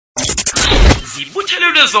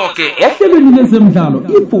zibuthelelwe zonke ehlelweni lezemidlalo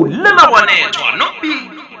ifulela Wanethwa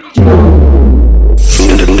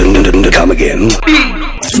Come again.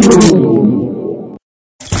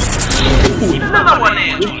 Fulela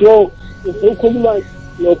Wanethwa. Yo, ukhuluma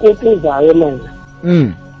nokutuzayo manje.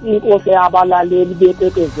 Inkosi yabalaleli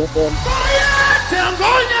beteteze FM.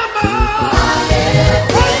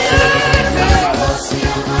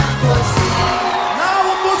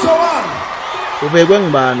 Ubekwe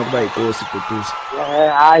ngibani ukuba inkosi Guduza?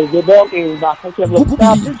 Hayi bonke bakhethe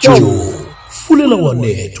Joe, Fulela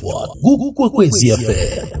Wanethwa, Kwekwezi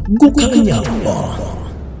FM, kukhanya ba.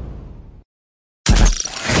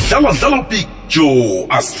 Dlala Big Joe,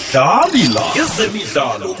 asidlali la.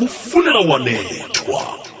 Ezemidlalo kuFulela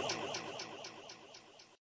Wanethwa.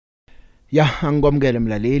 Ya angikwamukele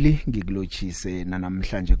mlaleli ngikulochise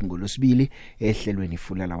namhlanje kungolosibili ehlelweni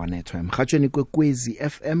Fulela Wanethwa emhathweni Kwekwezi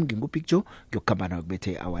FM ngingupicture ngiyokhambana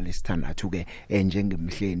kubethe hour lesithandathu ke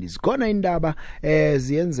njengemhleni zikhona indaba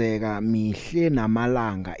ziyenzeka mihle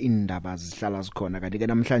namalanga indaba zihlala zikhona kanti ke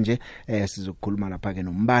namhlanje sizokukhuluma lapha ke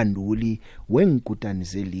nombanduli wengikutani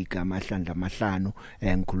zeliga amahlandla amahlanu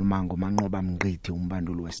ngikhuluma ngoManqoba Mngqithi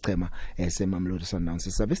umbanduli wesichema seMamelodi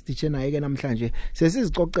Sundowns sabe sidiche naye ke namhlanje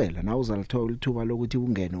sesizicocela na uzalithola ithuba lokuthi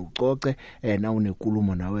ungene ucoce na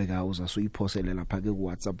unenkulumo nawe ka uzasuyiphoselela lapha ke ku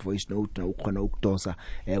WhatsApp voice note na ukhona ukudosa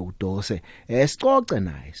udose sicoce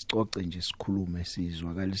naye sicoce nje sikhulume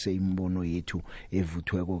sizwakalise imbono yethu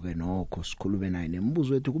evuthweko ke nokho sikhulume naye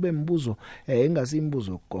nembuzo wethu kube imibuzo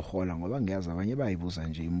engasimbuzo kogohola ngoba ngiyazi abanye bayibuza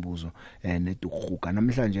nje imibuzo nedukuga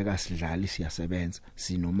namhlanje kasidlali siyasebenza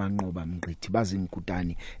sinoManqoba Mngqithi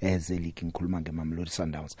bazingikutani zeligi ngikhuluma ngeMamelodi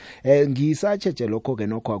Sundowns ngisatsheje lokho ke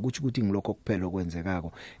nokho akuthi ukuthi ngilokho kuphela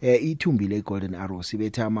okwenzekako ithumbile iGolden Arrows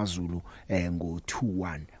ibethe amaZulu ngo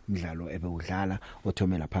 2-1 umdlalo ebewudlala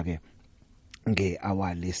othomela lapha ke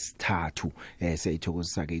nge-hour lesithathu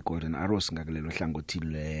siyithokozisa ke iGolden Arrows ngakulelo hlangothi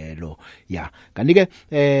lelo ya kanti ke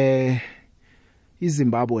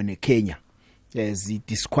iZimbabwe neKenya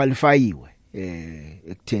zidisqualifyiwe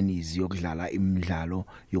ekutheni ziyokudlala imidlalo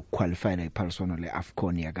yokuqualifyela iphaliswano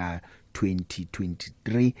leAFCON yaka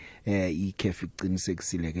 2023 iCAF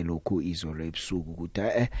iqinisekisile ke lokhu izolo ebusuku ukuthi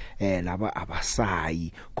laba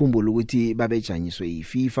abasayi khumbula ukuthi babejanyiswe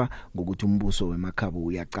yiFIFA ngokuthi umbuso wemakhabo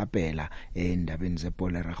uyacapela endabeni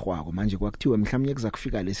zebhola eragwako manje kwakuthiwe mhlawumnye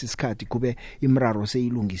kuzakufika lesi sikhathi kube imraro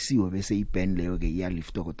seyilungisiwe bese iban leyo ke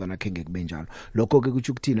iyalifto kodwa nakhenge kube njalo lokho ke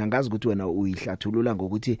kuthi ukuthina ngazi ukuthi wena uyihlathulula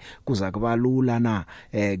ngokuthi kuza kuba lula na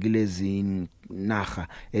kulezi naga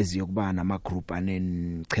eziyokuba nama group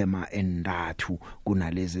anenchema endathu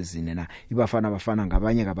kunalezi ezine na ibafana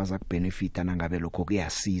ngabanye kabaza kubenefita nangabe lokho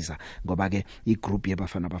kuyasiza ngoba ke igroup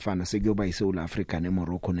yebafana sekuyoba iSouth Africa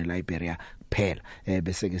neMorocco neLiberia kuphela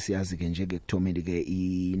bese ke siyazi ke nje ngekuthomeni ke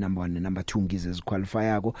i-number 1 ne-number 2 ngize eziqualify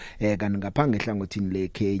yako kanti ngaphange ehlangothini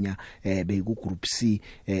leKenya beyiku group C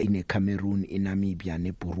ineCameroon iNamibia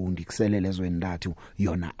neBurundi kusele lezo endathu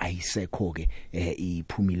yona ayisekho ke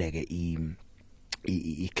iphumile ke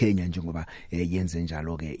iKenya njengoba yenze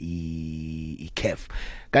njalo ke iCAF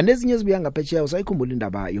kanti ezinye zibuya ngaphetsheya usayikhumbula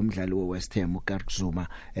indaba yomdlali weWest Ham uGarxuma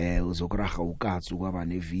uzokuraga ukatsu kwaba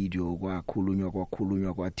nevideo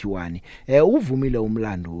kwakhulunywa kwathiwani uvumile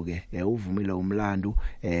umlando ke uvumile umlando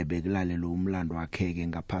bekulale lo umlando wakhe ke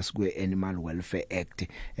ngaphasi kweAnimal Welfare Act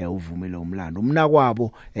uvumile umlando umna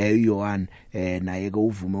kwabo uJohan naye ke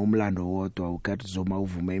uvume umlando wodwa uGarxuma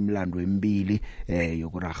uvume imilando emibili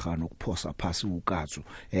yokuraga nokuphosa phasi ukatsu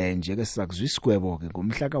nje ke sizakuzwa isigwebo ke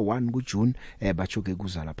ngomhla ka1 kuJune bacho ke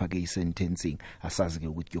kuza lapha ke isentencing asazi ke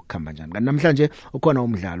ukuthi yokukhamba kanjani kanti namhlanje ukhona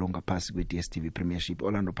umdlalo ngaphasi kweDStv Premiership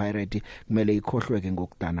Orlando Pirates kumele ikhohlweke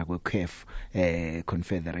ngokudana kweCAF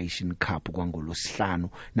Confederation Cup kwangolosihlanu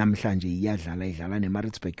namhlanje idlala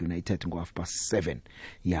neMaritzburg United ngo7:30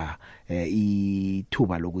 ya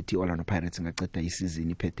ithuba lokuthi Orlando Pirates ingaceda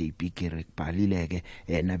isizini iphethe ibigiri kubhalileke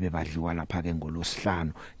nabe badliwa lapha ke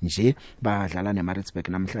ngolosihlanu nje badlala neMaritzburg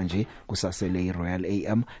namhlanje kusasele iRoyal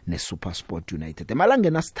AM neSuperSport United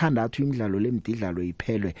emalangeni asithandathu imidlalo lemididlalo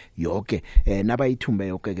iphelwe yonke nabayithumbe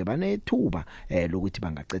yonke ke banethuba lokuthi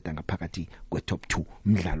bangaceda ngaphakathi kweTop 2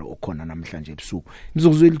 umdlalo okhona namhlanje ebusuku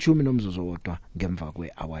imzuzu elithumi nomzuzu wodwa ngemva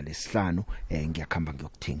kwehour lesihlanu ngiyakhamba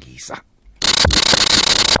ngiyokuthengisa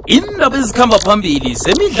indaba ezikhamba phambili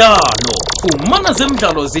zemidlalo fumana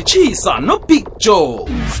zemidlalo zichisa noBig Joe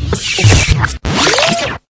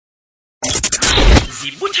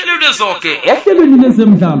zibuthelelwe zonke ehlelweni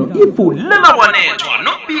lezemidlalo ifulela Wanethwa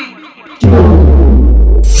noBig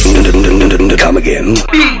Come again.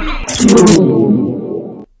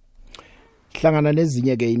 hlangana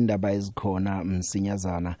nezinye ke indaba ezikhona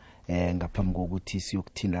msinyazana ngaphambi kokuthi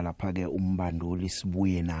siyokuthinda lapha ke umbanduli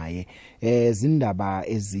sibuye naye zindaba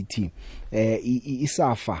ezithi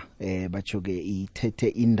isafa batsho ke ithethe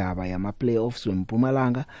indaba yama playoffs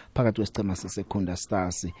weMpumalanga phakathi kwesicema seSecunda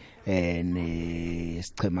Stars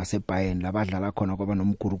nesicema seBayern labadlala khona kwaba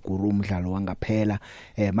nomguruguru umdlalo wangaphela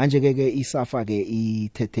manje ke isafa ke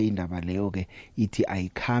ithethe indaba leyo ke ithi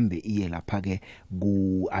ayikhambe iye lapha ke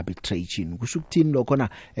ku arbitration kusho ukuthini lokho na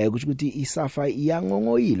kusho ukuthi isafa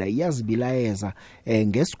iyangongoyila iyazibilayeza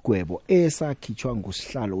ngesigwebo esakhitshwa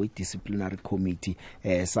ngusihlalo we-disciplinary committee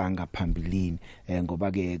sangaphambilini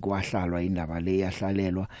ngoba ke kwahlalwa indaba le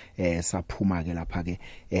yahlalelwa saphuma ke lapha ke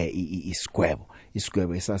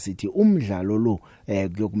isigwebo esasithi umdlalo lo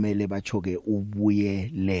kuyokumele bachoke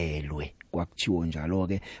ubuyelelwe kwakuchiwo njalo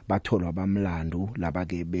ke batholwa bamlandu laba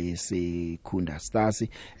ke beSecunda Stars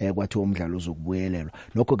kwathi umdlalo uzokubuyelelwa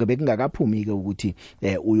lokho ke bekungakaphumi ke ukuthi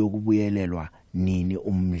uyokubuyelelwa nini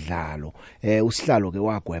umdlalo usihlalo ke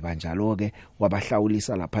wagweba njalo ke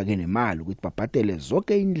wabahlawulisa lapha ke nemali ukuthi babhadele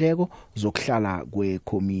zonke indleko zokuhlala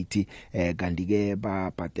kwecommittee kanti ke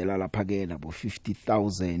babhadela lapha ke labo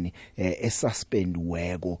 50,000 esuspend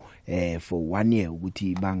weko for 1 year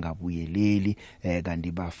ukuthi bangabuyeleli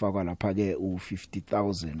kanti bafakwa lapha ke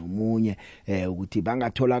u50,000 umunye ukuthi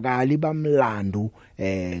bangatholakali bamlandu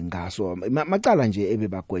ngaso macala nje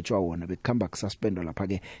ebebagwetshwa wona bekhamba kususpendwa lapha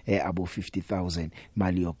ke abo 50,000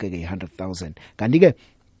 mali yonke ke 100,000 kanti ke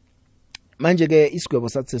manje ke isigwebo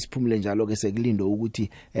sathi sesiphumule njalo ke sekulindo ukuthi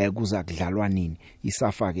kuza kudlalwa nini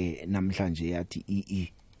isafa ke namhlanje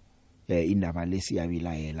yathi indaba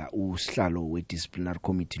lesiyabilayela usihlalo we-disciplinary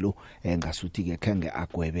committee lo ngasuthi ke khange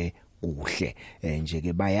agwebe kuhle nje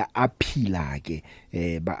ke baya aphila ke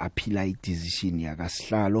ba aphila i-decision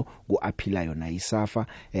yakasihlalo ku aphila yona isafa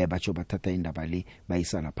batsho bathatha indaba le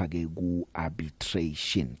bayisa lapha ke ku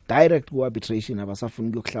arbitration direct ku arbitration abasafuna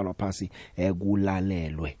ukuyohlalwa phasi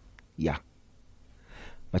kulalelwe ya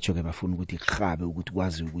batsho ke bafuna ukuthi khabe ukuthi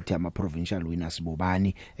kwazi ukuthi ama provincial winners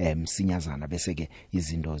bobani msinyazana bese ke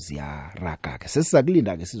izinto ziyaraga ke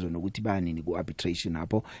sesizakulinda ke sizwe nokuthi banini ku arbitration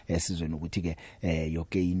lapho sizwe nokuthi ke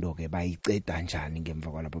yonke into ke bayiceda njani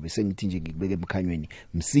ngemva kwalapho bese ngithi nje ngikubeke emkhanyweni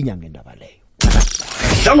msinya ngendaba leyo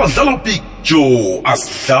dlala Big Joe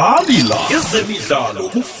asidlali la ezemidlalo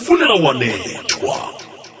kufunela Wanethwa.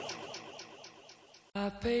 I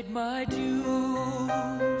paid my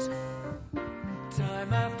dues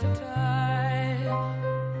time after time.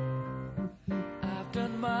 I've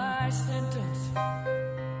done my sentence,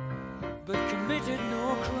 but committed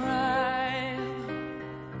no crime.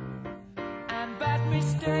 And bad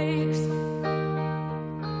mistakes,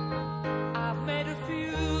 I've made a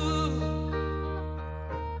few.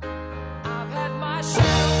 I've had my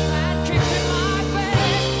shells and kicks in my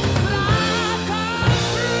face, but I've come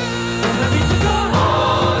through. Let me go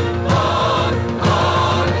on, on,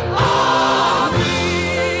 on, on. We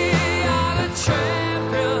are the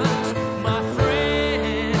champions, my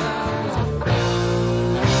friends,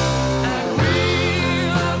 and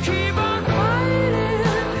we'll keep on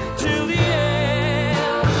fighting till the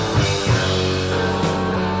end.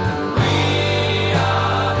 We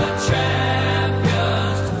are the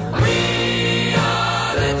champions. We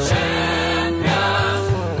are the champions.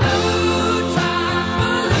 No time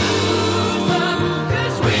for losers,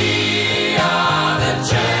 'cause we are the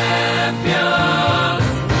champions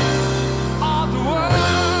of the world.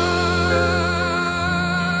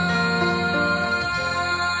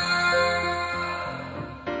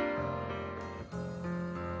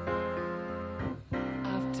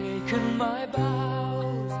 I've taken my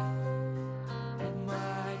bows and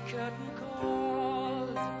my curtain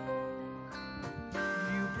calls.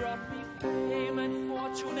 You brought me fame and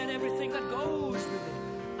fortune and everything that goes with it.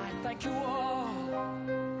 I thank you all,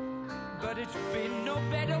 but it's been no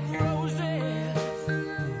bed of roses,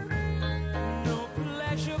 no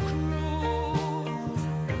pleasure cruise.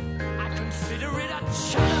 I consider it a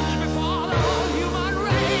challenge before the whole human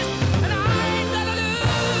race, and I ain't gonna lose.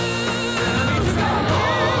 Go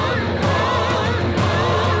on, on, on,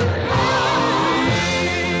 on.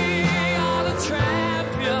 We are the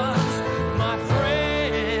champions, my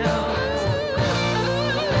friends,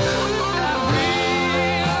 and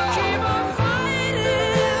we'll keep on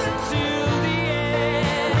fighting till the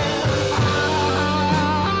end.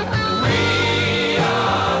 We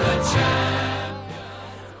are the champions.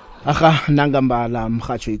 aha nangambala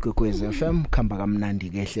mhatsho ikwekwezi FM khamba kamnandi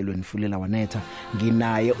ke ehlelweni Fulela Wanethwa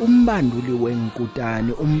nginaye umbanduli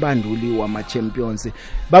wenkutani umbanduli wama champions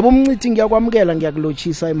baba Mngqithi ngiyakwamukela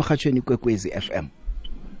ngiyakulochisa emhathweni ikwekwezi FM.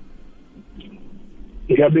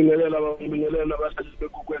 Ngiyabingelela ababingelela abahlali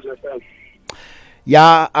bekwekwezi FM.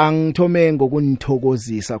 Ya angithome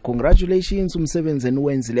ngokunithokozisa. Congratulations umsebenzeni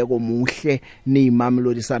wenzile komuhle ni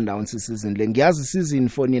Mamelodi Sundowns season le. Ngiyazi season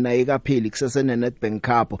 4 nina ekapheli kusesene Nedbank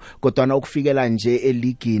Cup kodwa na ukufikela nje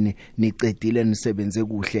eligini nicedile nisebenze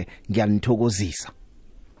kuhle. Ngiyanithokozisa.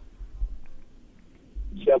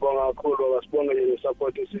 Siyabonga kakhulu abasibonga nje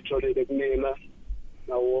support esitholile kunina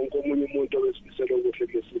na wonke umunye umuntu obesifisela okuhle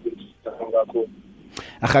kulesizini. Siyabonga kakhulu.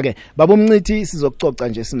 Akake baba Mngqithi sizokucoca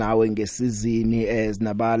nje sinawe ngesizini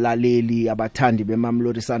ezinabalaleli abathandi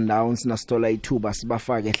beMamelodi Sundowns nasithola ithuba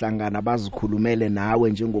sibafake ehlangana bazikhulumele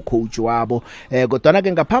nawe njengocoach wabo kodwa na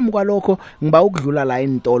ke ngaphambi kwalokho ngiba ukudlula la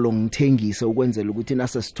entolo ngithengise ukwenzela ukuthi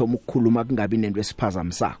nase sithoma ukukhuluma kungabi nento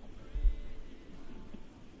esiphazamisa.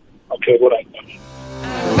 Okay, alright.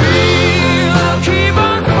 I'll keep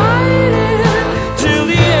on fighting till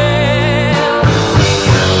the end.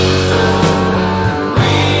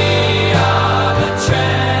 We are the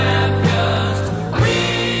champions. We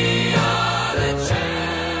are the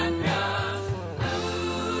champions.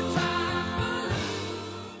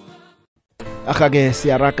 Akake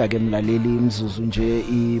siyaraga ke mlaleli imzuzu nje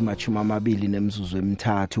imachuma amabili nemzuzu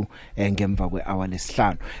emithathu ngemva kwehour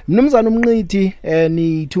lesihlanu. Mnumzana Mngqithi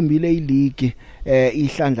nithumbile ileague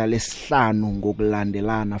ihlandla lesihlanu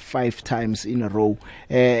ngokulandelana 5 times in a row.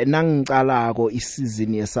 Nangicalako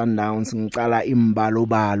isizini ye Sundowns ngicala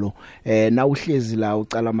imbalobalo na uhlezi la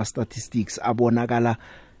ucala ama statistics abonakala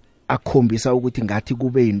akhombisa ukuthi ngathi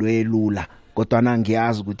kube into elula. Kodwa na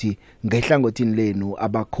ngiyazi ukuthi ngehlangothini lenu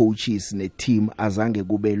aba coaches ne team azange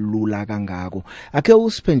kube lula kangako. Ake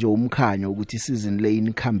usiphe nje umkhanyo ukuthi season le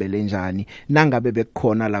inikhambele njani nangabe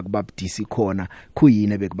bekukhona la kubabdisi khona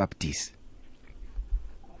kuyini bekubabdisi.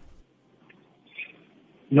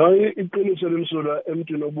 No iqiniso lemsulwa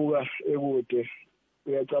emntwini obuka ekude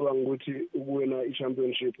uyacabanga ukuthi ukuwina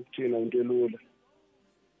ichampionship kuthina into elula.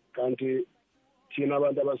 Kanti thina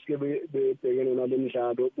abantu abasike bebhekene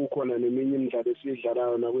nalemidlalo ukhona neminye imidlalo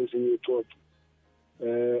esidlalayo nakwezinye icoco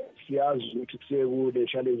siyazi ukuthi kusekude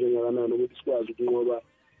challenge engakanani ukuthi sikwazi ukunqoba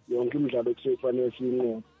yonke imidlalo kusefanele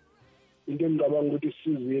siyinqobe. Into engicabanga ukuthi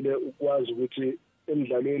sisizile ukwazi ukuthi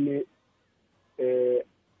emidlalweni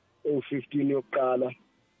u15 yokuqala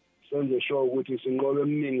senze sure ukuthi sinqobe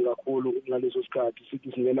eminingi kakhulu ngaleso sikhathi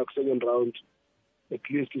sithi singena ku second round at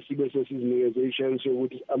least sibe sesizinikeze i-chance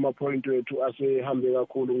yokuthi ama-point wethu asehambe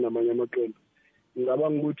kakhulu kunamanye amaqembu.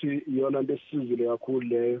 Ngicabanga ukuthi iyona into esisizile kakhulu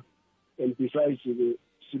leyo, and besides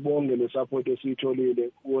sibonge ne-support esiyitholile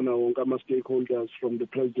kuwona wonke ama-stakeholders from the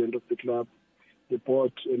president of the club, the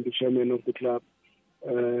board and the chairman of the club,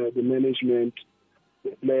 the management,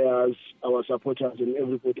 the players, our supporters and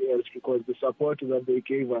everybody else, because the support that they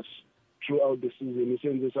gave us throughout the season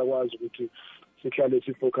isenze sakwazi ukuthi sihlale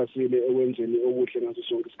sifocusile ekwenzeni okuhle ngaso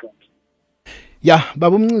sonke isikhathi. Ya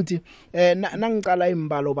baba Mngqithi nangicala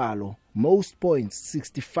imbalobalo most points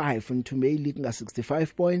 65 into league nga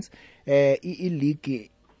 65 points i-league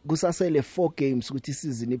kusasele 4 games ukuthi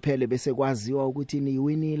isizini iphele bese kwaziwa ukuthi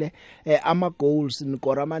niwinile. Ama goals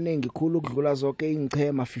nikora amanengi khulu ukudlula zonke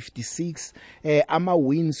ingchema 56. Ama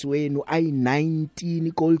wins wenu ay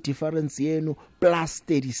 19, goal difference yenu plus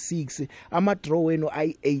 36. Ama draw wenu ay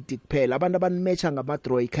 80 kuphela. Abantu abanmatcha ngama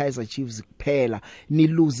draw iKaizer Chiefs kuphela. Ni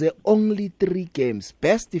lose only 3 games.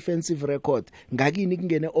 Best defensive record ngakini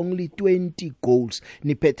kungene only 20 goals.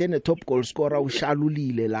 Niphethe ne top goal scorer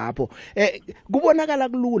ushalulile lapho. Kubonakala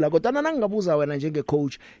kulula kodwa nangabuza wena njenge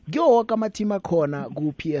coach ngiyoka ama team akhona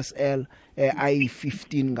ku PSL ay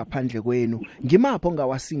 15 ngaphandle kwenu ngimapho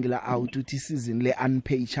ngawasingla out uthi season le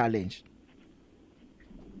unpaid challenge.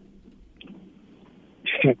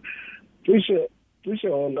 Cishe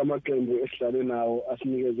wonke amaqembu esihlale nawo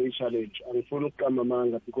asinikeze i-challenge. Angifuni ukuqamba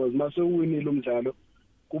amanga because mase uwinile umdlalo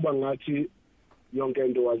kuba ngathi yonke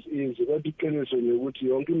into was easy. Kodwa iqiniso nje ukuthi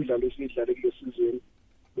yonke imidlalo esiyidlale kule season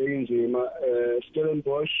beyinzima.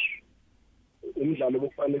 Stellenbosch umdlalo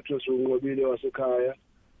bokufanele ukuthi unqobile wasekhaya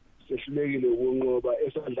sehlulekile ukunqoba.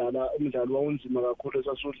 Esadlala umdlalo wawunzima kakhulu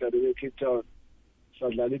esasudlala eCape Town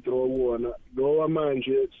sadlala idraw wona lo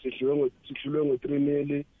manje sihlulwe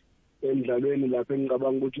ngo-3-0 emidlalweni lapho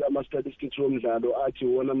engicabanga ukuthi ama statistics womdlalo athi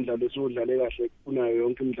wona umdlalo esudlale kahle kunayo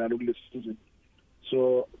yonke imidlalo kule season.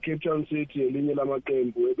 So Cape Town City elinye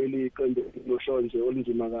lamaqembu ebeliqembu lohlonze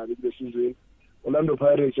olunzima kabi kule season. Orlando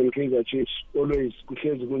Pirates and Kaizer Chiefs always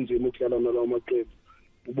kuhlezi kunzima ukudlala nalawo maqembu.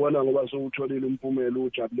 Ubona ngoba sowutholile umphumela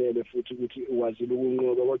ujabulele futhi ukuthi uwazile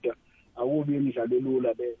ukunqoba kodwa akubi imidlalo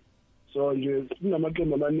elula le. So nje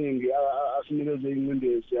sinamaqembu amaningi asinikeze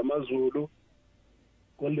ingcindezi. AmaZulu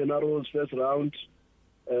Golden Arrows first round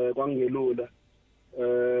kwangelula.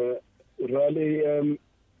 Rally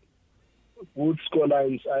good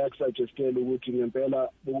scorelines ayakusuggestela ukuthi ngempela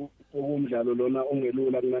umdlalo lona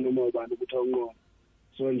ungelula kunanoma ubani ukuthi awunqobe.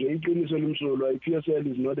 So nje iqiniso limsulwa iPSL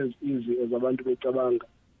is not as easy as abantu becabanga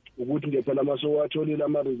ukuthi nje phela masowatholile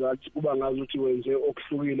ama results kuba ngazi ukuthi wenze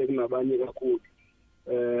okuhlukile kunabanye kakhulu.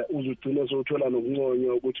 Uzugcina sowuthola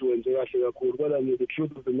nokunconywa ukuthi wenze kahle kakhulu. Kodwa nje the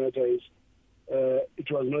truth of the matter is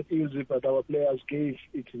it was not easy, but our players gave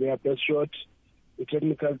it their best shot. The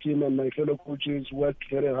technical team and my fellow coaches worked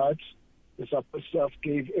very hard. The support staff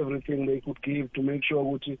gave everything they could give to make sure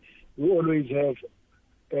that we always have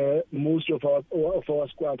most of our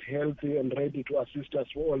squad healthy and ready to assist us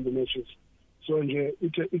for all the matches. So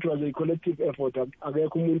it was a collective effort.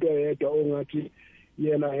 Akekho umuntu oyedwa ongathi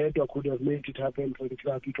yena yedwa could have made it happen for the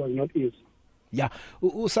club. It was not easy. Yeah,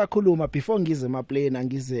 usakhuluma before ngize emaplane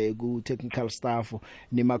ngize ku technical staff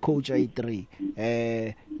nima coach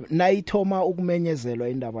i3 nayithoma ukumenyezelwa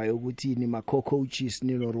indaba yokuthi nima co-coaches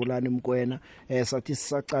nino Rulani Mkwena sathi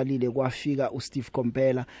sisaqalile kwafika uSteve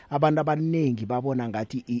Kompela abantu abaningi babona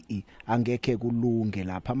ngathi angeke kulunge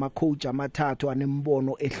lapha ama coach amathathu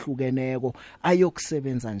anembono ehlukeneko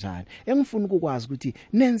ayokusebenza njani. Engifuna ukukwazi ukuthi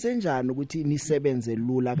nenze njani ukuthi nisebenze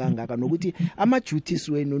lula kangaka nokuthi ama duties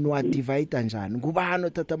wenu no divide njani. Ngubani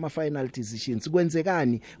othatha ama final decisions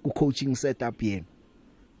kwenzekani ku coaching setup yenu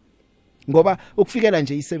ngoba ukufikela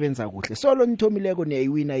nje isebenza kuhle solo nithomileko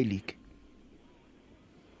niyayiwina ileague.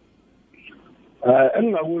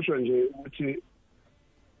 Engingakusho nje ukuthi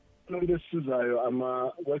lesizayo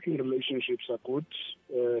ama working relationships are good.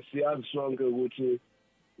 Siyazi sonke ukuthi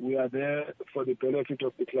we are there for the benefit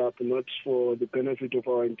of the club, not for the benefit of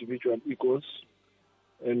our individual egos.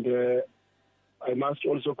 And I must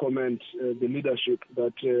also commend the leadership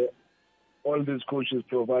that all these coaches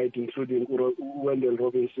provide, including Wendell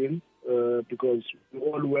Robinson, because we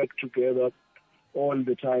all work together all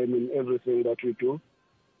the time in everything that we do.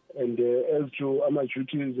 And as to our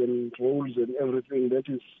duties and roles and everything, that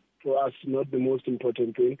is for us not the most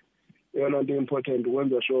important thing. Not the important when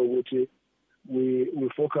the show we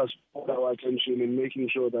focus all our attention in making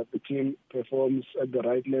sure that the team performs at the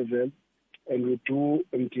right level. And we do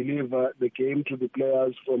and deliver the game to the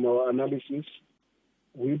players from our analysis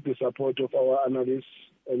with the support of our analysts,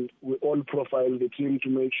 and we all profile the team to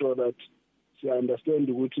make sure that we understand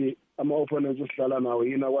ukuthi ama opponents esihlala nawo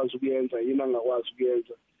yini akwazi ukuyenza yini angakwazi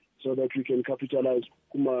ukuyenza, so that we can capitalize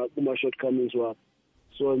kuma shortcomings wabo.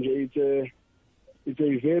 So nje it's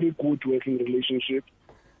a very good working relationship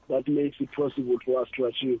that makes it possible for us to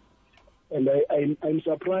achieve. And I'm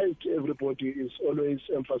surprised everybody is always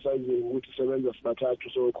emphasizing ukuthi sebenza sibathathu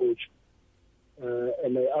so coach.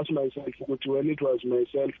 And I asked myself when it was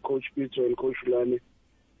myself, Coach Peter and Coach Fulani,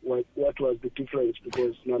 what was the difference?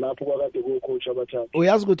 Because nalapho kwakade go coach abathathu.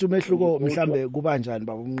 Uyazi ukuthi umehluko mhlambe kuba njani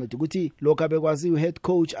baba Mngqithi ukuthi lokho abekwazi head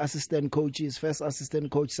coach, assistant coaches, first assistant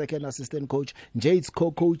coach, second assistant coach, nje it's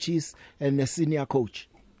co-coaches and a senior coach.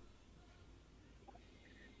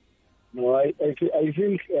 No, I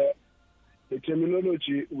think the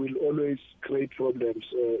terminology will always create problems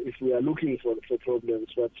if we are looking for problems.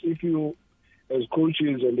 But if you, as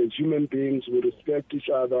coaches and as human beings, we respect each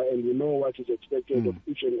other and we know what is expected of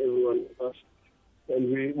each and every one of us,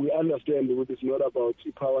 and we understand that it's not about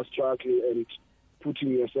power struggle and putting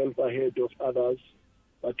yourself ahead of others,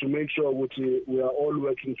 but to make sure that we are all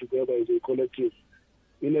working together as a collective.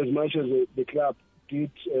 In as much as the club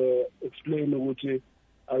did explain that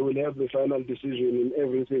I will have the final decision in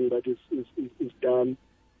everything that is done.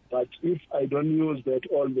 But if I don't use that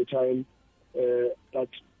all the time, but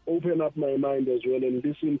open up my mind as well and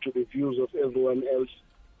listen to the views of everyone else,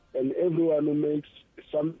 and everyone who makes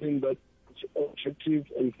something that's objective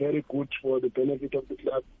and very good for the benefit of the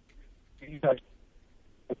club.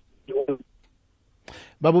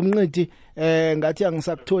 Baba Mngqithi ngathi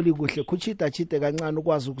angisakutholi kuhle kuchita chite kancane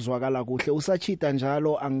ukwazi ukuzwakala kuhle usachita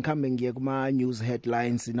njalo angikhambe ngiye kuma news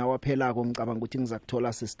headlines nawaphelako ngicabanga ukuthi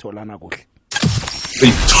ngizakuthola sesitholana kuhle.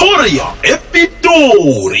 Victoria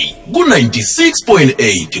Epitori ku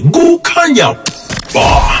 96.8 kukhanya ba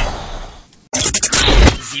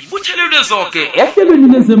zibuthelelwe zonke ehlelweni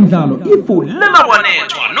lezemidlalo ifulela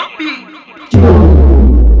Wanethwa noBig.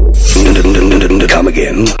 Come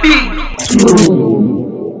again.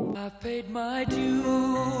 I've paid my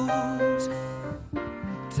dues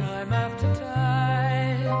time after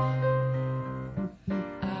time.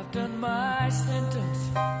 I've done my sentence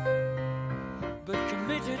but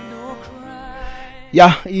committed no crime.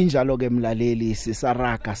 Ya injalo ke mlaleli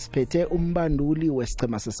sisaraga siphethe umbanduli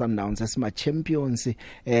wesicema seSundowns esima champions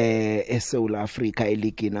eSouth Africa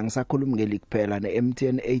eligini angisakhulumi ngeleague kuphela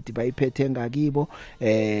neMTN 8 bayiphethe ngakibo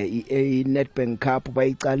iNedbank Cup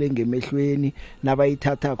bayicale ngemehlweni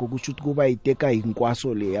nabayithatha ukuthi kuba iteka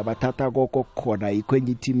inkwaso le abathatha kokho khona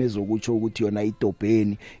ikwenye team ezokutsho ukuthi yona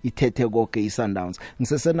idobheni ithethe konke iSundowns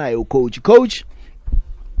ngisesenayo coach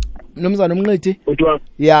Nomzana Mngqithi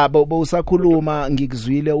ya bo usakhuluma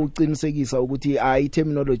ngikuzwile uqinisekisa ukuthi I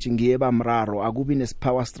terminology ngiyeba mraro akubi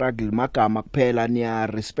nesipower struggle magama kuphela niya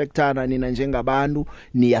respectana nina njengabantu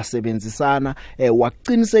niyasebenzisana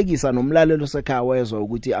waqinisekisa nomlalelo sekhaya wezwa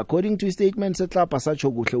ukuthi according to statement seclub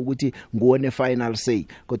asatsho kuhle ukuthi nguone final say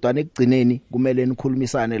kodwa nekugcineni kumele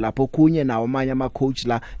nikhulumisane lapho kunye nawo amanye ama coach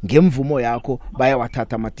la ngemvumo yakho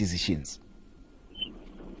bayawathatha ama decisions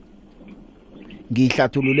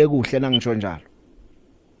ngihlathulule kuhle nangisho njalo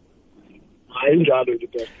hayi njalo nje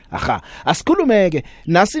phela aha asikhulumeke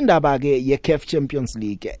nasindaba ke yeCAF Champions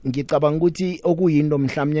League ngicabanga ukuthi okuyinto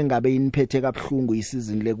mhlawumnye ngabe iniphethe kabuhlungu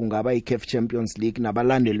isizini le kungaba iCAF Champions League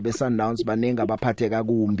nabalandeli beSundowns banenga baphatheka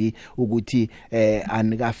kumbi ukuthi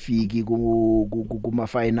anikafiki kuma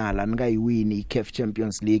final anikayiwini iCAF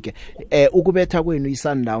Champions League ukubetha kwenu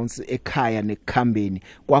iSundowns ekhaya nekukhambeni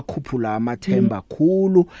kwakhuphula amathemba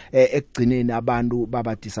khulu ekugcineni abantu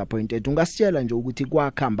baba disappointed ungasitshela nje ukuthi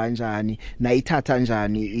kwakhamba kanjani nayithatha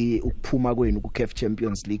njani ukuphuma kwenu kuCAF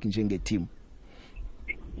Champions League njenge team?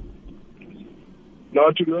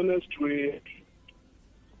 Now to be honest we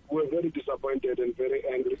were very disappointed and very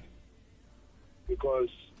angry because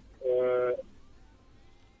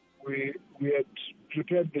we had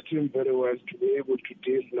prepared the team very well to be able to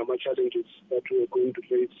deal with the challenges that we are going to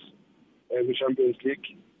face in the Champions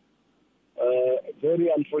League. Very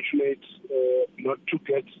unfortunate not to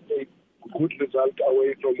get a good result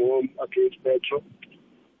away from home against Petro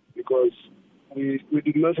because we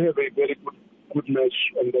did not have a very good match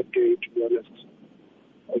on that day, to be honest.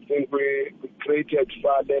 I think we created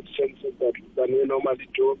far less chances than we normally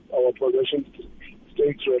do. Our possession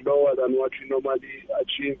stakes were lower than what we normally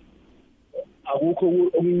achieve.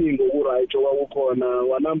 Akukho okuningi okuright okwakukhona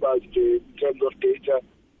our numbers in terms of data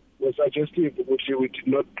were suggestive ukuthi we did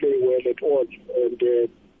not play well at all and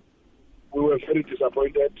we were very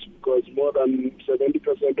disappointed because more than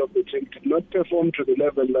 70% of the team did not perform to the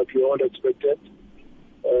level that we all expected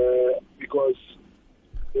because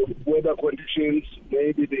the weather conditions,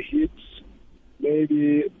 maybe the heat,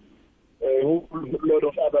 maybe a whole lot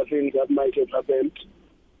of other things that might have happened.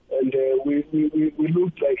 And we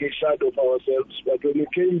looked like a shadow of ourselves. But when we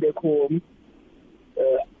came back home,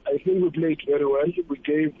 I think we played very well. We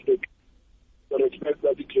gave the respect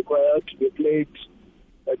that it required. We played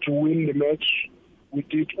to win the match. We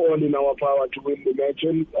did all in our power to win the match.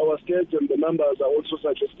 And our stats and the numbers are also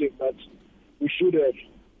suggesting that we should have.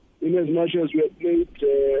 In as much as we have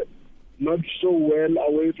played not so well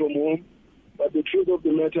away from home, but the truth of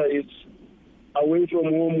the matter is, away from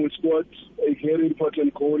home we scored a very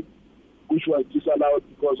important goal, which was disallowed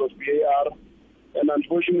because of VAR. And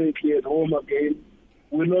unfortunately at home again,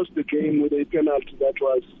 we lost the game with a penalty that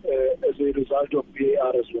was as a result of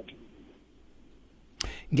VAR as well.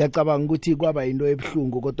 Ngiyacabanga ukuthi kwaba into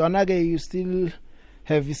ebhlungu kodwa na ke you still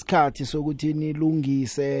have isikhathi sokuthi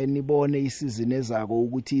nilungise nibone isizini ezako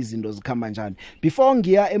ukuthi izinto zikhamba kanjani. Before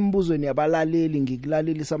ngiya embuzweni yabalaleli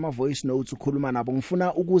ngikulalelisa ama voice notes ukhuluma nabo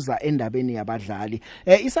ngifuna ukuza endabeni yabadlali.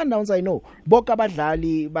 iSundowns I know bonke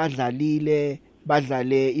abadlali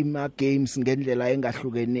badlale ima games ngendlela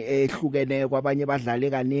ehlukene kwabanye badlale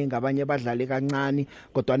kaningi abanye badlale kancane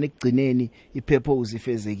kodwa nekugcineni ipurpose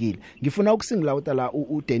ifezekile. Ngifuna ukusingilawuta la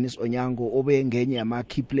uDennis Onyango obe ngenye yama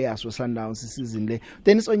key players weSundowns season le.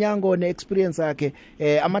 Dennis Onyango ne experience yakhe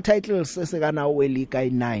ama titles esekanawo weLeague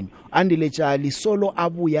i9 andile tshali solo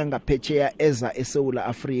abuya ngaphetsheya eza eSouth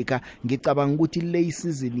Africa ngicabanga ukuthi le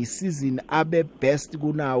season abe best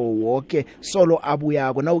kunawo wonke solo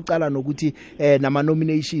abuyako na ucala nokuthi nama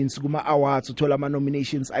nominations kuma awards uthola ama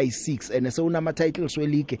nominations ay6 and sewunama titles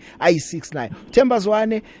weLeague ay6 nayo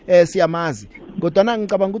Thembazwane siyamazi kodwa na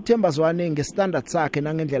ngicabanga ukuthi Thembazwane ngestandard sakhe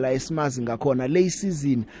nangendlela esimazi ngakhona le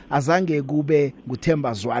season azange kube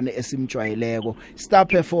nguThembazwane esimjwayeleko star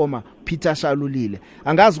performer Peter Shalulile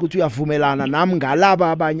angazi ukuthi uyavumelana nami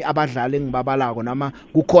ngalaba abanye abadlali engibabalako nama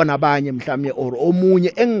kukhona abanye mhlawumnye or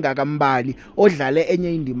omunye engingakambali odlale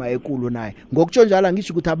enye indima enkulu naye ngokutsho njalo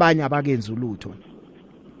ngisho ukuthi abanye abakenza ulutho.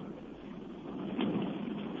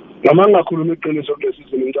 Noma ngakhuluma iqiniso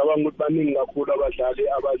kulesizini ngicabanga ukuthi baningi kakhulu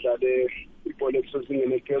abadlale ibhola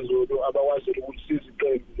elisezingeni eliphezulu abakwazi ukusiza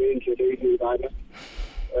iqembu ngendlela eyiningana.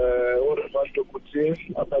 Rivaldo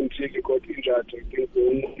Kutse up until he got injured I think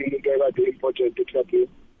the important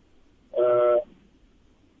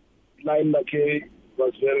Line Lake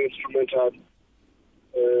was very instrumental.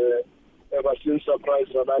 Ever since Surprise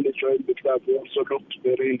Rabani joined the club, he also looked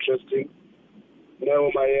very interesting. Now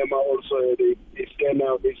Mayema also had a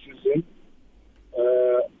standout this season.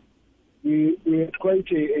 We had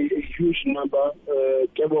quite a huge number.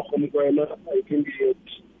 Tebo Khumkwena, I think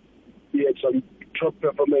he had some top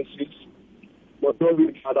performances. But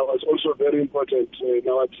probably that was also very important in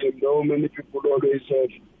our team. Now many people always have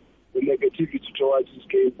the negativity towards this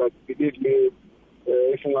game, but believe me,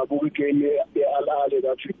 if Ngabuki came here,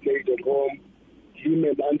 that we played at home, him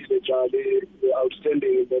and Andy Lejali were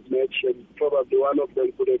outstanding in that match, and probably one of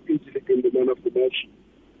them could have easily been the man of the match.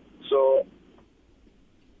 So,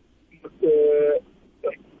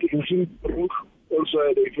 Eugene Brook also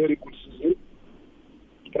had a very good season.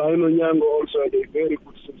 Brian Onyango also had a very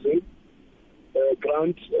good season.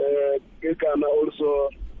 Grant Gekana also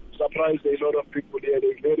surprised a lot of people. He had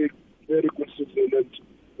a very, very good season, and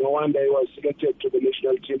no wonder he was selected to the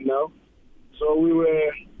national team now. So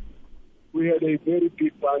we had a very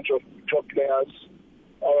big bunch of top players.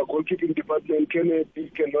 Our goalkeeping department cannot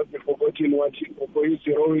be forgotten for his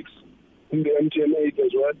heroics in the MTN 8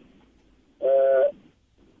 as well.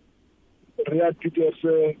 Riyad Peters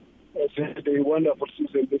has had a wonderful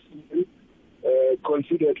season this season.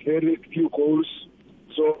 Considered very few goals.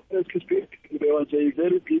 So, honestly speaking, there was a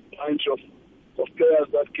very big bunch of players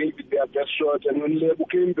that gave it their best shot. And when Lebu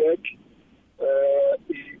came back,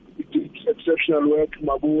 he did exceptional work.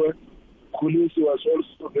 Mabue Kulisi was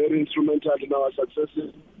also very instrumental in our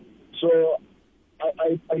successes. So,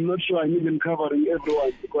 I'm not sure I'm even covering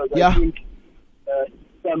everyone because I think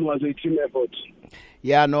that was a team effort.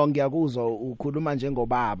 Ya no ngiyakuzwa ukhuluma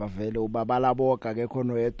njengobaba vele ubabala bonke akekho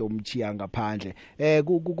noyedwa umchiya ngaphandle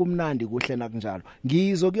kumnandi kuhle nakunjalo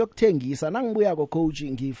ngizokuyokuthengisa nangibuya ko coach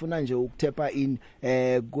ngifuna nje ukuthepa in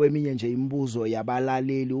kweminye nje imibuzo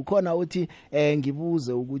yabalaleli ukhona uthi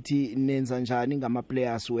ngibuze ukuthi nenza njani ngama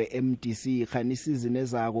players weMDC khani season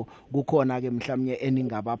ezako kukhona ke mhlawumnye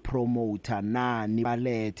eningaba promoter nani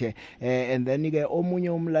balethe and then ke omunye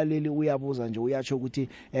umlaleli uyabuza nje uyatsho ukuthi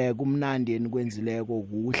kumnandi enikwenzileko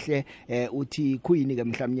kuhle uthi khuyini ke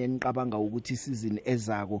mhlawumnye niqabanga ukuthi season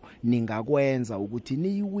ezako ningakwenza ukuthi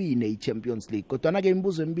niyiwine iChampions League kodwa na ke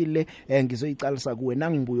imibuzo emibili le ngizoyicalisa kuwe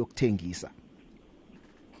nangibuye ukuthengisa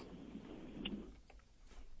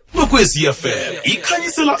Lokwezi FM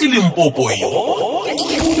ikhanyisela ilimpopo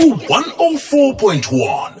yonke ku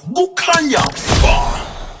 104.1 kukhanya ba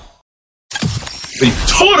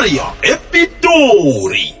Victoria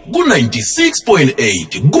Epitori ku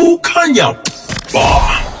 96.8 kukhanya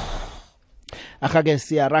ba Akake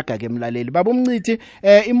siyaraga ke mlaleli baba Mngqithi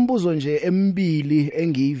imibuzo nje emibili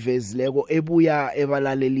engiyivezileko ebuya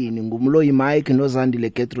ebalalelini ngumloyi Mike noZandile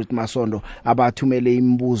Gertrude Masondo abathumele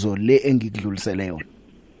imibuzo le engikudlulisele yona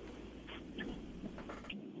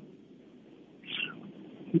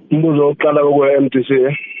Umbuzo oqala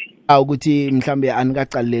ku-MDC ukuthi mhlambe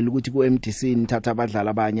anikaqaleli ukuthi ku-MDC nithatha abadlali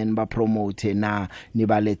abanye niba promote na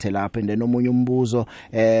nibalethe lapha and nomunye umbuzo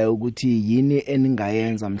ukuthi yini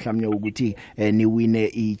eningayenza mhlambe ukuthi niwine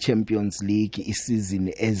iChampions League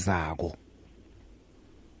isizini ezako.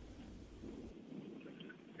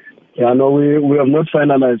 Yeah, no, we have not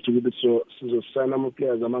finalized with it, so sign our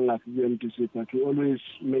players among us MDC, but we always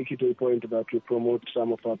make it a point that we promote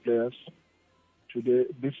some of our players.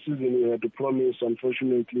 This season we had to promise,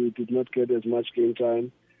 unfortunately, we did not get as much game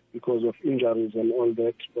time because of injuries and all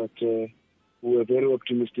that, but we were very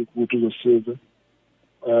optimistic to the season.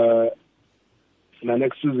 The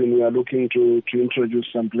next season we are looking to introduce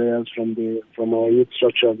some players from our youth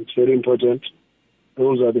structure. It's very important.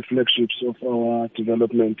 Those are the flagships of our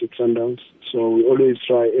development at Sundowns. So we always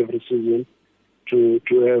try every season to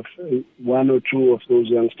have one or two of those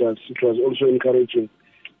youngsters. It was also encouraging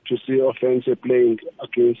to see offense playing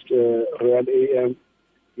against Real AM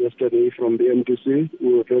yesterday from the MDC.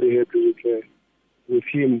 We were very happy with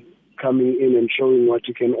him coming in and showing what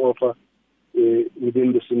he can offer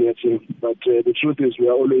within the senior team. But the truth is we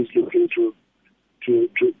are always looking to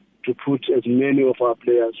put as many of our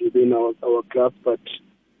players within our club, but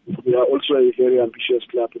we are also a very ambitious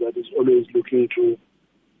club that is always looking to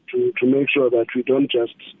make sure that we don't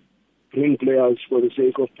just bring players for the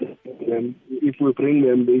sake of them. If we bring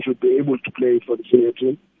them, they should be able to play for the senior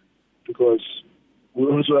team because we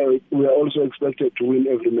are also expected to win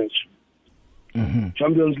every match. Mm-hmm.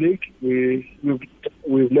 Champions League,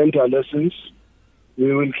 we've learned our lessons.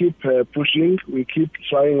 We will keep pushing. We keep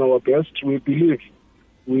trying our best. We believe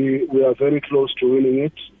we are very close to winning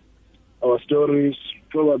it. Our story is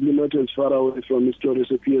probably not as far away from the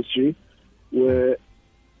stories of PSG, where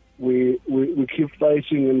we keep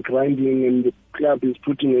fighting and grinding, and the club is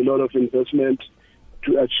putting a lot of investment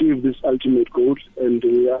to achieve this ultimate goal, and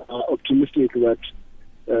we are optimistic that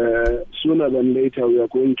sooner than later we are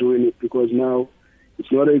going to win it, because now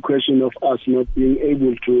it's not a question of us not being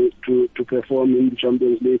able to perform in the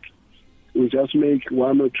Champions League. We just make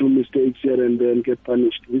one or two mistakes here and then get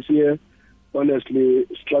punished. This year, honestly,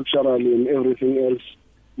 structurally and everything else,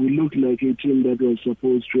 we look like a team that was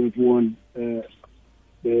supposed to have won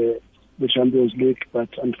the Champions League, but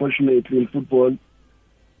unfortunately in football,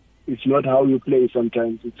 it's not how you play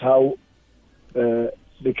sometimes, it's how the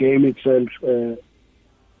game itself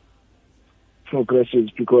progresses.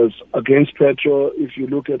 Because against Petro, if you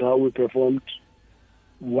look at how we performed,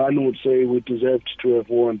 one would say we deserved to have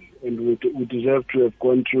won, and we deserved to have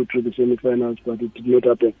gone through to the semi-finals, but it did not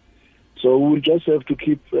happen. So we'll just have to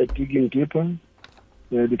keep digging deeper.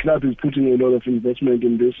 The club is putting a lot of investment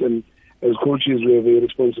in this, and as coaches we have a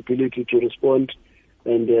responsibility to respond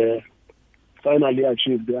and finally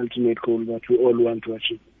achieve the ultimate goal that we all want to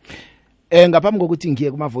achieve. Ngaphambi kokuthi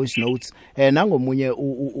ngiye kuma voice notes nangomunye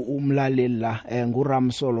umlaleli la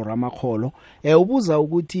nguRamsolo Ramakholo ubuza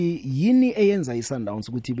ukuthi yini eyenza iSundowns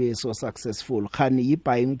ukuthi be so successful, khani yi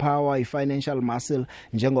buying power, i financial muscle,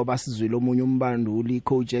 njengoba sizwile omunye umbanduli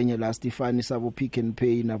coach enye la Stefani sabo Pick and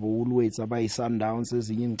Pay nabo Woolworths abayi Sundowns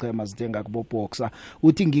ezinye ingcema zithenga kubo Boxer,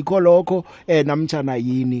 uthi ngikho lokho namtjana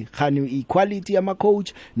yini, khani i quality yama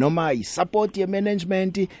coach noma i support ye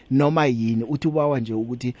management noma yini, uthi ubawa nje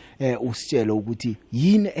ukuthi usitshela ukuthi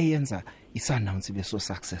yini eyenza iSundowns ibe so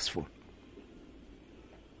successful.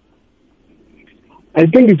 I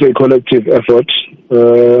think it's a collective effort.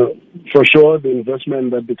 For sure, the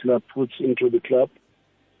investment that the club puts into the club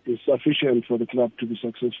is sufficient for the club to be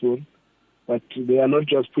successful. But they are not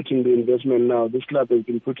just putting the investment now. This club has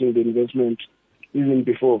been putting the investment even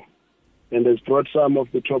before, and has brought some of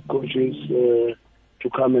the top coaches to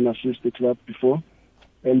come and assist the club before.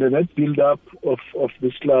 And that build-up of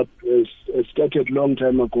this club has started a long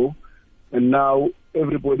time ago, and now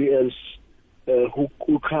everybody else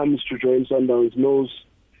who comes to join Sundowns knows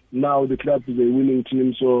now the club is a winning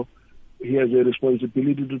team, so he has a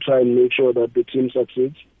responsibility to try and make sure that the team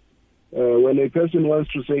succeeds. When a person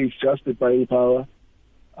wants to say it's just the buying power,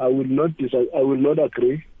 I will not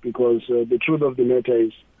agree, because the truth of the matter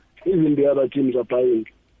is even the other teams are buying.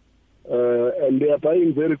 And they are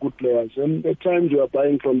buying very good players, and at times we are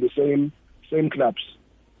buying from the same clubs.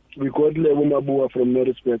 We got Lebo Mabua from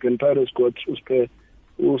Maritzburg, and Pirates got Uspe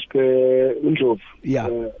Unjov. Yeah.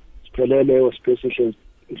 Fulela or Special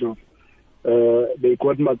Unjov. They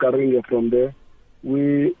got Makaringa from there.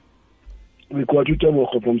 We got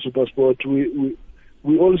Uteboko from Supersport.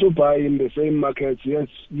 We also buy in the same markets. Yes,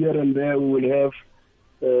 here and there we will have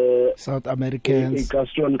South Americans, a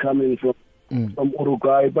Gaston coming from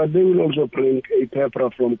Uruguay, but they will also bring a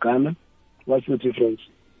Pepra from Ghana. What's the difference?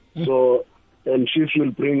 So, and Chiefs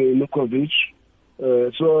will bring a Nukovic.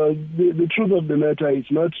 So the truth of the matter is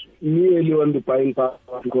not merely on the buying power,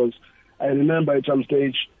 because I remember at some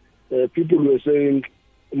stage people were saying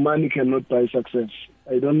money cannot buy success.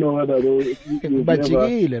 I don't know whether you've never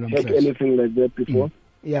heard anything like that before.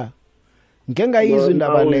 Yeah. Ngengayizwe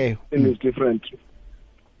indaba leyo. It's different.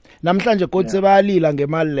 Namhlanje kodwa bayalila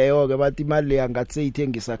ngemali leyo ke bathi imali leyo ngathi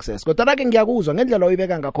seyithenga success. Kodwa ke ngiyakuzwa ngendlela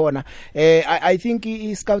oyibeka ngakhona. I think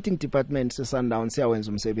I scouting department se Sundowns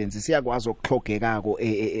siyawenza umsebenzi, siyakwazi ukuhlogekako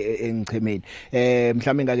engichemeni.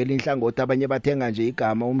 Mhlawumbe ngakeli inhlangothi abanye bathenga nje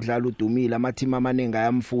igama umdlalo udumile, ama team amaningi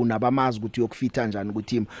ayamfuna bamazi ukuthi yokufita kanjani ku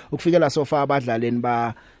team. Ukufikela sofa abadlaleni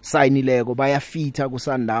ba signileko bayafita ku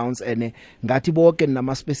Sundowns, and ngathi bonke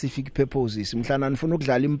nama specific purposes. Mhlana nifuna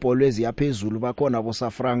ukudlala impolo eziyaphezulu bakhona abo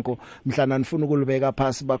Safranco, mhlana nifuna ukulibeka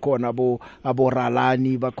phasi bakhona abo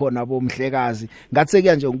Ralani, bakhona abo Mhlekazi. Ngathi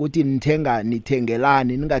sekuya nje ukuthi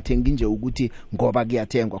nithengelani, ningathengi nje ukuthi ngoba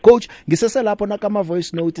kuyathengwa. Coach, ngisese lapho nakama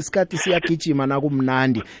voice note isikhathi siyagijima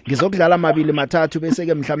nakumnandi. Ngizokudlala amabili mathathu bese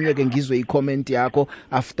ke mhlawumnye ke ngizwe i comment yakho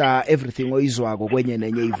after everything oyizwako kwenye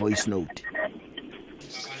nenye i voice note.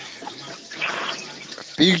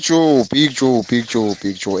 Big Joe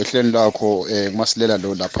ehlelo lakho kumasilela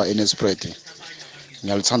lo lapha eNespread.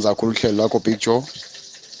 Ngiyalithanda kakhulu uhlelo lakho Big Joe,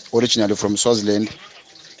 originally from Swaziland.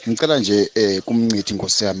 Ngicela nje kumNqqithi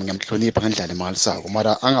Nkosi yami, ngiyamhlonipha ngendlela emalisako,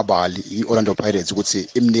 mara angabali iOrlando Pirates ukuthi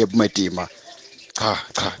imnebe uMedima. Cha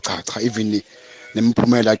even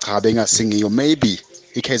nemphumela cha bengasingiyo, maybe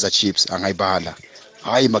iKaizer Chiefs angayibala,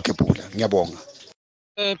 hayi makhebula. Ngiyabonga.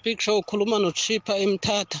 Big Show ukhuluma noChipa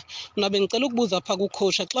eMthatha. Mina bengicela ukubuza apha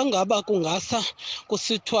kucoach xa ngaba kungasa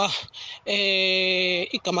kusithwa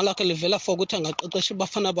igama lakhe livela for ukuthi angaqeqesha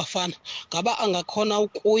Bafana ngaba angakhona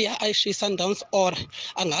ukuya ayishiya Sundowns or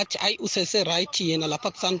angathi ayi usese right yena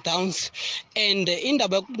lapha ku Sundowns. And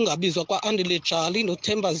indaba yokungabizwa kwa Andy Lijali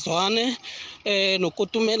noThemba Zwane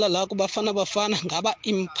nokutumela la ku Bafana ngaba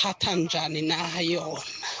imphatha njani nayo.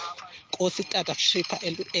 Nkosi tata Shipha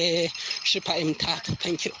Mngqithi.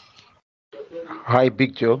 Thank you. Hi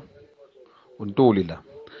Big Joe, uNtuli la.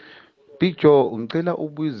 Big Joe, ngicela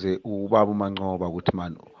ubuze ubaba uManqoba ukuthi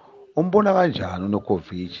manje umbona kanjani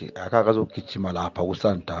uNokovic akakazogijima lapha ku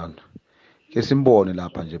Sundowns. Ke simbone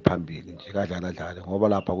lapha nje phambili nje kadlala ngoba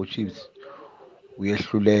lapha ku Chiefs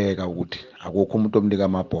uyehluleka ukuthi akukho umuntu omnika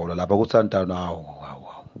amabhola lapha ku Sundowns. Hawu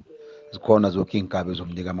zikhona zonke inkabe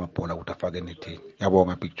zomnika amabhola ukuthi afake nethini.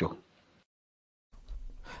 Ngiyabonga Big Joe.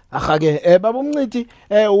 Ahake baba Mngqithi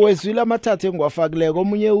wezwile amathathe engiwafakile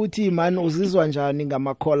komunye uthi man uzizwa njani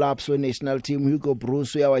ngama collapse we national team Hugo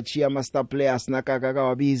Bruce uyawachiya ama star players nakaka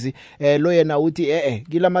kawabizi lo yena uthi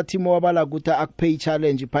kila ama team wabala ukuthi akupay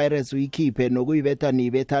challenge Pirates uyikhiphe nokuyibetha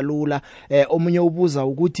nibetha lula omunye ubuza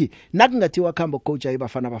ukuthi nakungathiwa khamba coach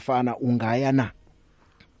ayibafana ungaya na.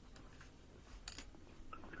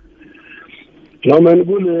 No man,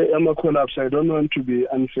 collapse. I don't want to be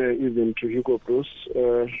unfair even to Hugo Bruce.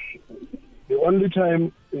 The only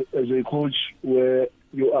time as a coach where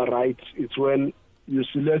you are right, it's when you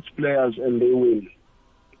select players and they win.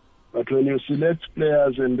 But when you select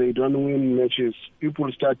players and they don't win matches,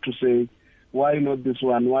 people start to say, why not this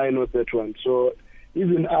one? Why not that one? So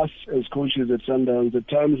even us as coaches at Sundowns, at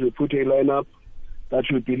times we put a lineup that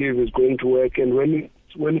we believe is going to work, and when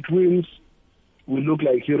it wins, we look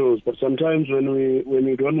like heroes, but sometimes when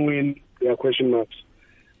we don't win, there are question marks.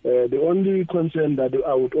 The only concern that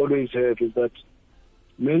I would always have is that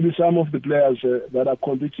maybe some of the players that are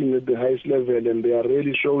competing at the highest level and they are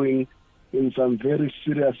really showing in some very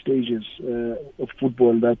serious stages of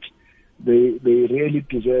football that they really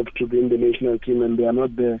deserve to be in the national team and they are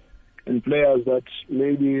not there. And players that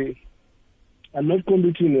maybe are not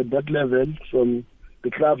competing at that level from the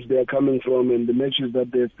clubs they are coming from and the matches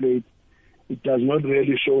that they have played, it does not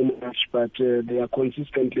really show much, but they are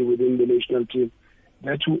consistently within the national team.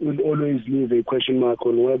 That will always leave a question mark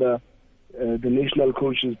on whether the national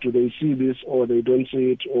coaches, do they see this or they don't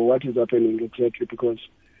see it, or what is happening exactly, because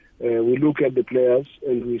we look at the players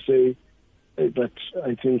and we say, but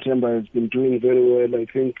I think Themba has been doing very well. I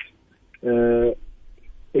think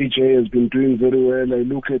AJ has been doing very well. I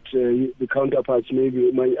look at the counterparts,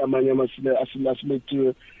 maybe Amanyama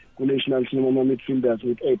national team or midfielders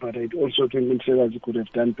with A, but I also think Mngqithi could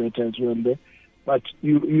have done better as well there. But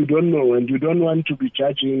you don't know, and you don't want to be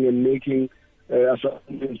judging and making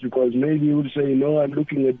assumptions, because maybe you would say, no, I'm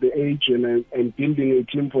looking at the age and I'm building a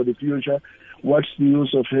team for the future. What's the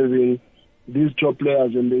use of having these top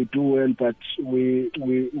players and they do well, but we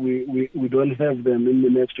don't have them in the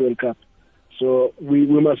next World Cup? So we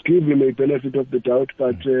must give him a benefit of the doubt,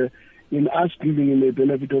 but in us giving him a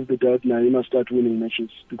benefit of the doubt, now he must start winning matches,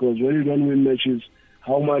 because when you don't win matches,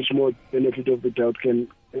 how much more benefit of the doubt can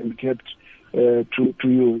be kept to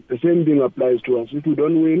you? The same thing applies to us. If we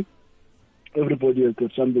don't win, everybody has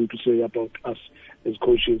got something to say about us as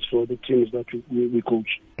coaches for the teams that we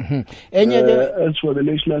coach. As for the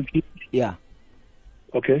national team, yeah,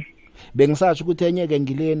 okay. Bengisasho ukuthi enyeke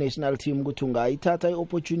ngile national team ukuthi ungayithatha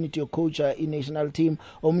iopportunity yocoacha national team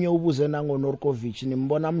omnye ubuze nango Norkovic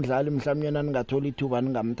nimbona mdlali mhlawumnye ningathola ithuba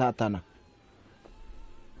ningamthatha na.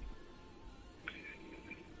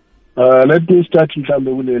 Let me start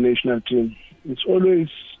mhlambe with the national team. It's always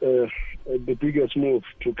the biggest move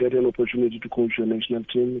to get an opportunity to coach your national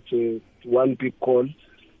team. It's one big call.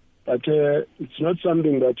 But it's not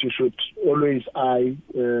something that you should always eye.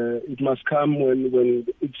 It must come when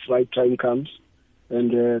its right time comes.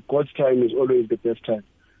 And God's time is always the best time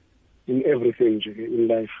in everything in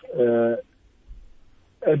life.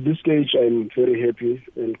 At this stage, I'm very happy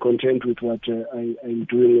and content with what I'm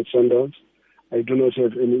doing at Sundowns. I do not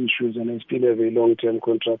have any issues, and I still have a long-term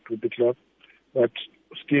contract with the club. But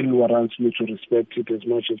still warrants me to respect it as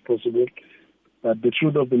much as possible. But the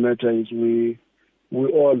truth of the matter is we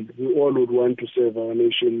all would want to serve our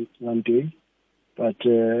nation one day, but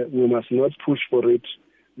we must not push for it.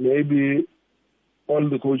 Maybe all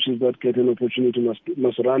the coaches that get an opportunity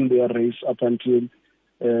must run their race up until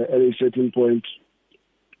at a certain point.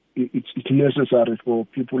 It's necessary for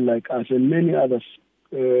people like us and many others,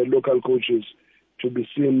 local coaches, to be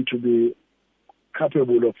seen to be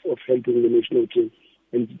capable of helping the national team.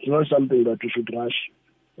 And it's not something that we should rush.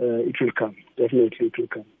 It will come. Definitely it will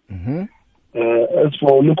come. Mm-hmm. As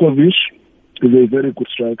for Nukovic, he's a very good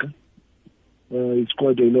striker. He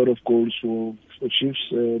scored a lot of goals for Chiefs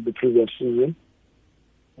the previous season.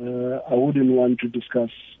 I wouldn't want to discuss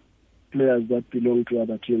players that belong to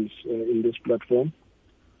other teams in this platform.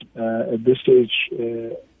 At this stage,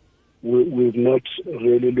 we've not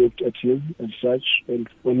really looked at him as such. And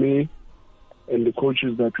for me and the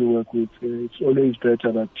coaches that we work with, it's always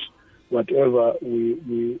better that whatever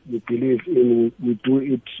we believe in, we do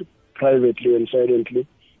it privately and silently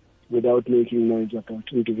without making noise about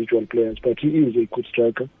individual players. But he is a good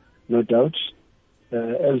striker, no doubt.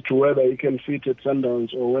 As to whether he can fit at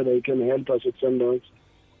Sundowns or whether he can help us at Sundowns,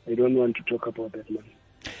 I don't want to talk about that, man.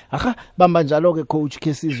 Aha, bamba njalo ke coach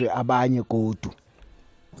ke sizwe abanye godu.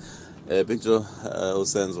 Picture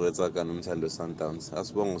usenzo wetaka nomthando Sundowns.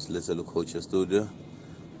 Asibonga usilethela ucoach e-studio.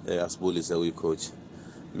 Asibulise uyi-coach.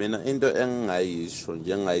 Mina into engingayisho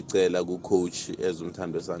njengayicela ku-coach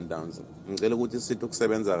ezumthando Sundowns. Ngicela ukuthi sithi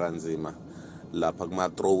ukusebenza kanzima lapha kuma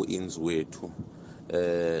throw-ins wethu.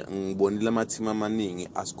 Ngibonile ama-team amaningi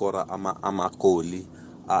ascora ama-goal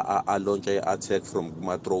a launch attack from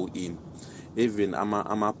kuma throw-in. Even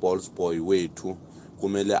ama balls boy wethu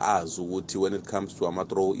kumele azi ukuthi when it comes to ama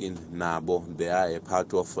throw in nabo they are a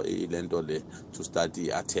part of ilento le to start the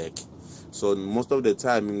attack. So most of the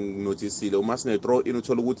time noticeile uma sine throw in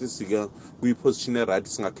uthola ukuthi sike kuyi position right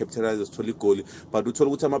singa capitalize sithola igoli, but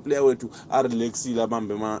uthola ukuthi ama player wethu are relaxile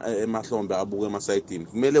abambe emahlombe abuke ema side.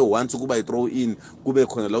 Kumele once kuba I throw in kube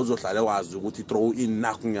khona la uzohlala wazi ukuthi throw in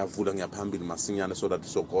nakho ngiyavula ngiyaphambili masinyane so that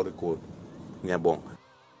sokore goal. Ngiyabonga.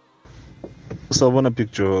 Sawubona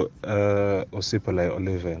picture uSipho la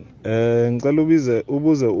Oliven. Ngicela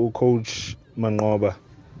ubuze ucoach Manqoba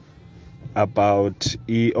about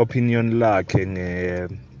opinion lakhe nge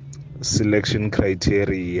selection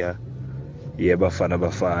criteria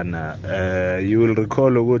Bafana. You will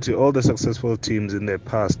recall ukuthi all the successful teams in the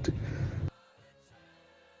past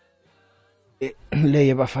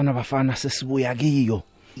le Bafana sesibuya kiyo.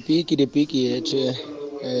 The big yeche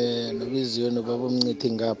nobiziwe nobaba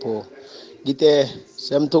Mngqithi ngapho. Ngite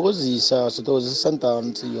siyamthokozisa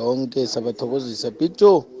Sundowns yonke sabathokozisa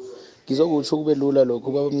picture ngizokuthi kube lula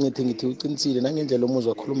lokho baba Mngqithi ngithi uqinisile nangendlela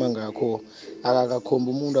umuzwa khuluma ngakho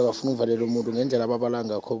akakakhomba umuntu akafuna uvalela umuntu ngendlela ababala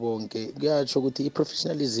ngakho bonke kuyatsho ukuthi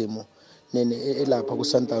iprofessionalism nene elapha ku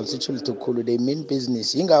Sundowns itsho lithukhulu they mean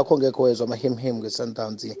business ingakho ngekho wezwa amahemhem ke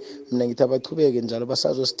Sundowns mina ngithi abachubeke njalo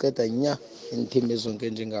basazosiceda nya inteam ezonke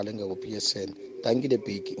njengale ngako PSN. Thank you the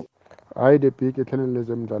big. Hayi the big ethenele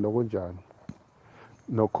lezemidlalo kunjani?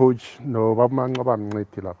 No coach no baba Manqoba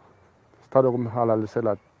Mngqithi lapha. Sithanda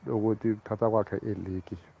kumhalalisela ukuthi thatha kwakhe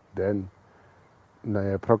e-league then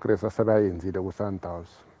ne progress asebeyenzile ku Sundowns.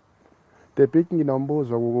 The big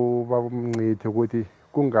nginombuzo ku baba Mngqithi ukuthi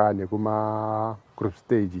kungani kuma group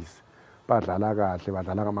stages badlala kahle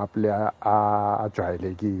badlala ngama player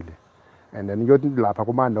ajwayelekile and then yothi lapha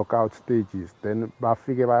kuma knockout stages then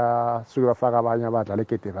bafike basuke bafaka abanye abadlala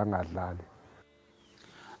ekade bangadlali.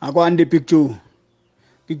 Akwande picture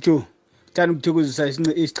thanda ukuthokozisa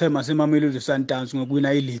isichema seMamelodi Sundowns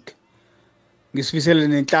ngokuwina ileague. Ngisifisela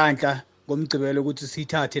nenhlanhla ngomgcibelo ukuthi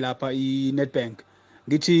sithathe lapha iNedbank.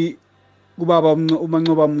 Ngithi kubaba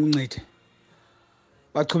uManqoba Mngqithi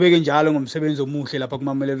bachubeke njalo ngomsebenzi omuhle lapha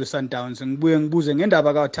kuMamelodi Sundowns. Ngibuye ngibuze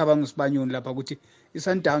ngendaba kaThabang Sibanyoni lapha ukuthi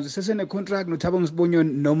iSundowns sesene contract noThabang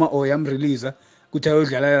Sibanyoni noma oyam release ukuthi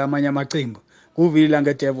ayodlala amanye amaqembu. Kuvila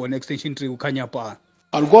ngeDevon extension 3 ukhanya pa.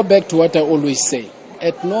 I'll go back to what I always say.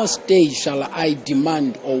 At no stage shall I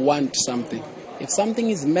demand or want something. If something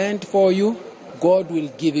is meant for you, God will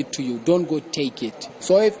give it to you. Don't go take it.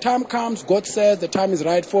 So if time comes, God says the time is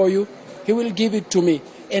right for you, He will give it to me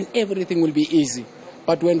and everything will be easy.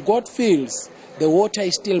 But when God feels the water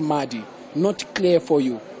is still muddy, not clear for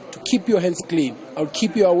you, to keep your hands clean, I'll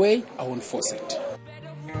keep you away, I won't force it.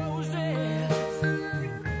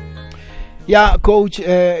 Ya coach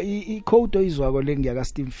icode oyizwako lengiyaka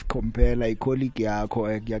Steve compare icolleague yakho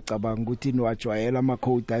ngiyacabanga ukuthi niwajwayela ama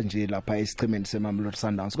code anje lapha esichimeni seMamelodi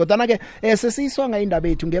Sundowns. Kodwa ke sesiswa ngaindaba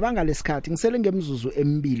ethu ngebanga lesikhathi ngisele ngemzuzu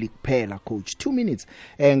emibili kuphela coach 2 minutes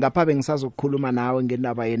ngapha bengisazokukhuluma nawe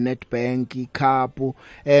ngendaba yeNedbank iCup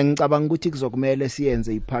ngicabanga ukuthi kuzokumele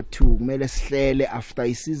siyenze iPart 2 kumele sihlele after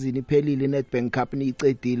isizini iphelile iNedbank Cup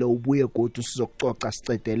niyicedile ubuye godu sizokucoca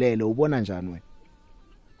sicedelele ubona njani wena?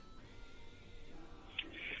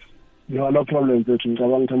 No problem mfethu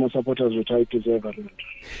ngicabanga ukuthi ama supporters wethu I deserve it.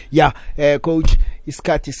 Yeah, coach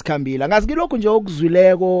isikhathi sikhambile. Ngazi kilokho nje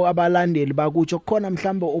okuzwileko abalandeli bakutsho khona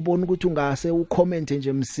mhlambe ubona ukuthi ungase ucomment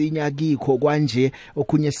nje msinya kikho kwanje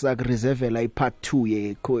okhunye sizaku reservela iPart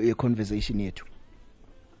 2 ye conversation yethu.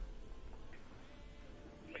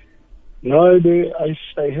 No,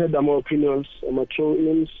 I heard my opinions, my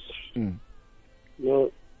throw-ins.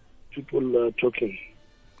 No, people talking.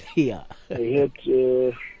 Yeah. I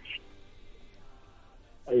heard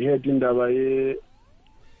I heard indaba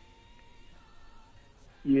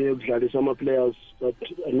yekudlalisa ama players that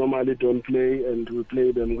normally don't play and we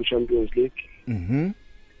play them in Champions League.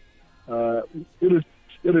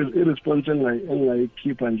 Irresponse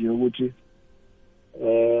engayikhipha nje ukuthi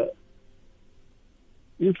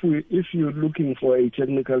if you're looking for a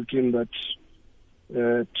technical team that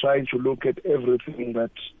try to look at everything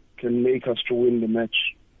that can make us to win the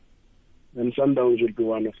match, then Sundowns will be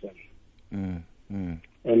one of them.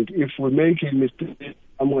 And if we make a mistake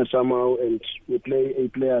somehow and we play a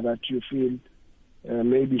player that you feel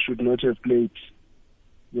maybe should not have played,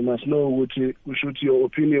 you must know what your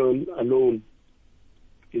opinion alone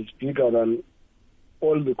is bigger than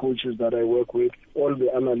all the coaches that I work with, all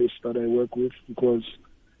the analysts that I work with, because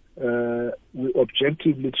we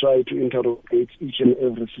objectively try to interrogate each and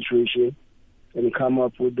every situation and come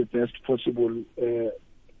up with the best possible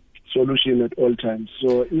solution at all times.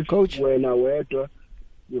 So if when aware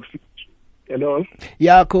you feel, hello,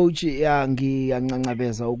 ya coach, ya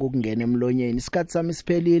ngiyancancabeza ukungena emlonyeni. Isikhathi sami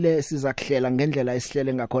siphelile, siza kuhlela ngendlela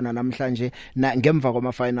esihlele ngakhona namhlanje na ngemva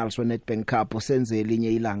kwama finals we Nedbank Cup senze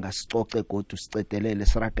elinye ilanga sicoce godu sicedelele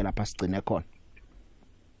sirage lapha sigcine khona.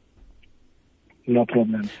 No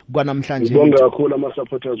problem. Kwanamhlanje ngibonga kakhulu ama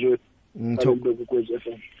supporters wethu.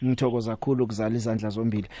 Ngithokoza kakhulu ukuzala izandla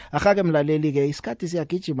zombili. Ahake mlaleli ke isikhathi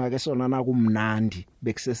siyagijima ke sona na kumnandi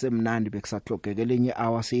bekusesemnandi bekusahlogeke lenye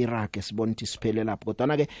hour seyirage sibona ukuthi siphelela lapho kodwa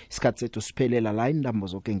na ke isikhathi sethu siphelela la indambo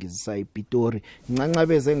zonke ngizisa ePitori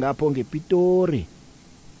ncancabeze ngapho ngePitori.